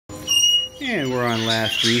And we're on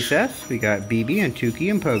last recess. We got Beebee and Tuki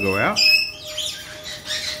and Pogo out.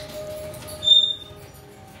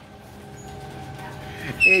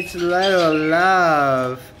 It's little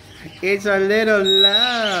love. It's a little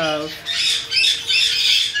love.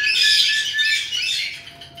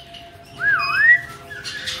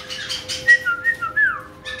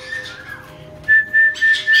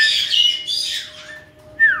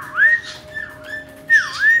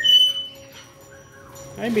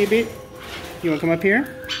 Hi, Beebee. You want to come up here?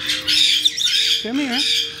 Come here.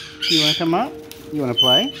 Do you want to come up? You want to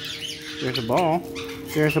play? There's a ball.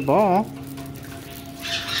 There's a ball.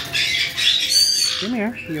 Come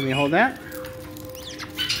here. You want me to hold that?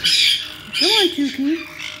 Come on, Tuki.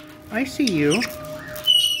 I see you.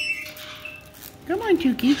 Come on,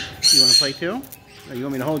 Tuki. You want to play too? Or you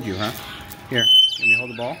want me to hold you, huh? Here. You want me to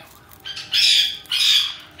hold the ball?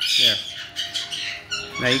 There.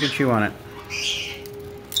 Now you can chew on it.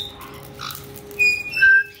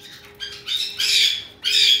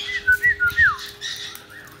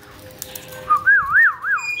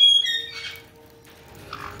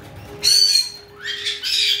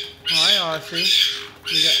 Aussie.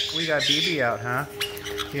 We got Beebee out, huh?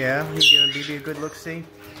 Yeah, you giving Beebee a good look-see?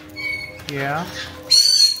 Yeah?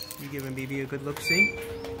 You giving Beebee a good look-see?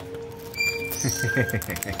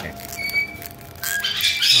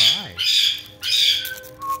 Alright.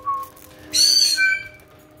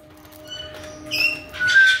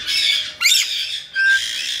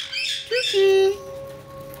 Tuki!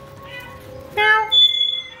 Meow!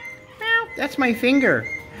 Meow! That's my finger.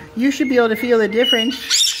 You should be able to feel the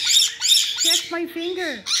difference. That's my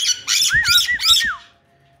finger.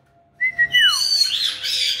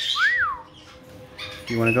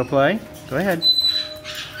 Do you want to go play? Go ahead.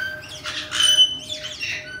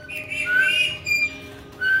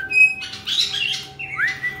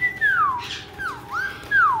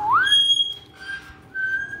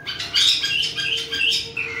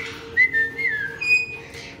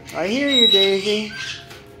 I hear you, Daisy.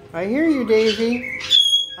 I hear you, Daisy.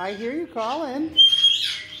 I hear you calling.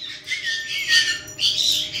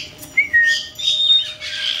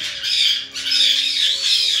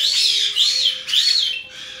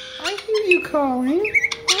 You calling?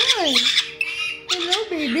 Hi. Hello,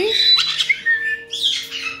 baby.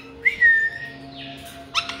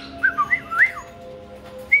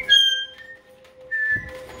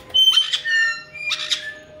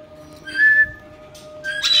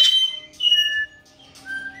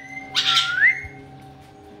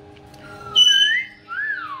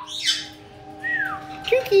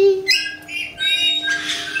 Tuki.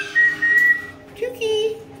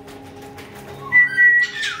 Tuki.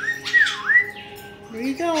 Where are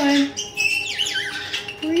you going?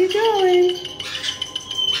 Where are you going?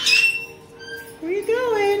 Where are you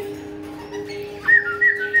going?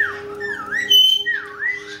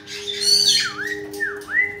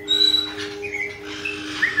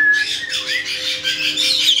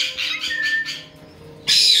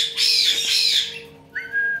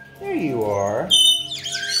 There you are.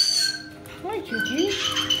 Hi, Tuki.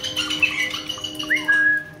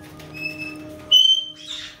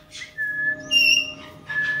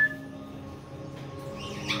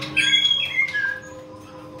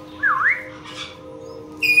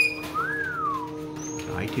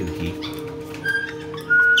 Hi, Tuki.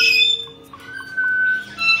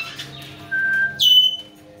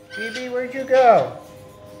 Beebee, where'd you go?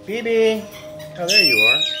 Beebee. Oh, there you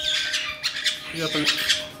are. You're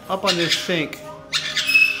up on this sink.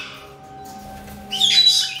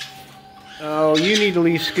 Oh, you need to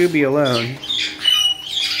leave Scooby alone.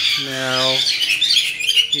 No.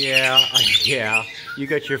 Yeah. You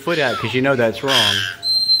got your foot out because you know that's wrong.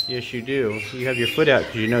 Yes, you do. You have your foot out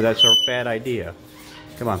because you know that's a bad idea.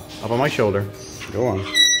 Come on, up on my shoulder. Go on.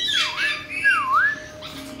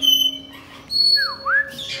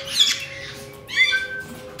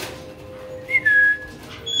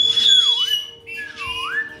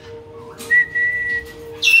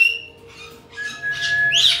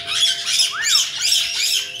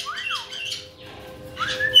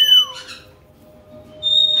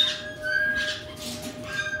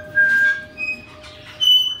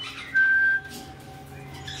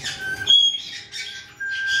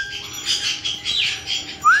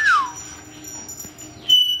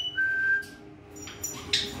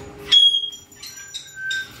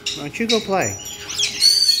 Why don't you go play?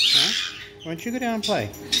 Huh? Why don't you go down and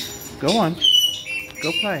play? Go on.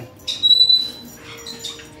 Go play.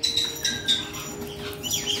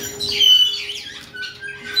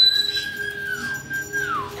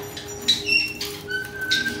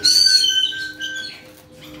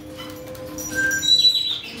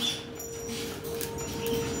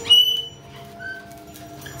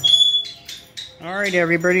 Alright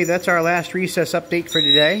everybody, that's our last recess update for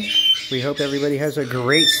today. We hope everybody has a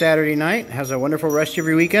great Saturday night, has a wonderful rest of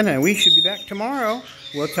your weekend, and we should be back tomorrow.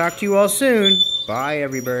 We'll talk to you all soon. Bye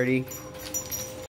everybody.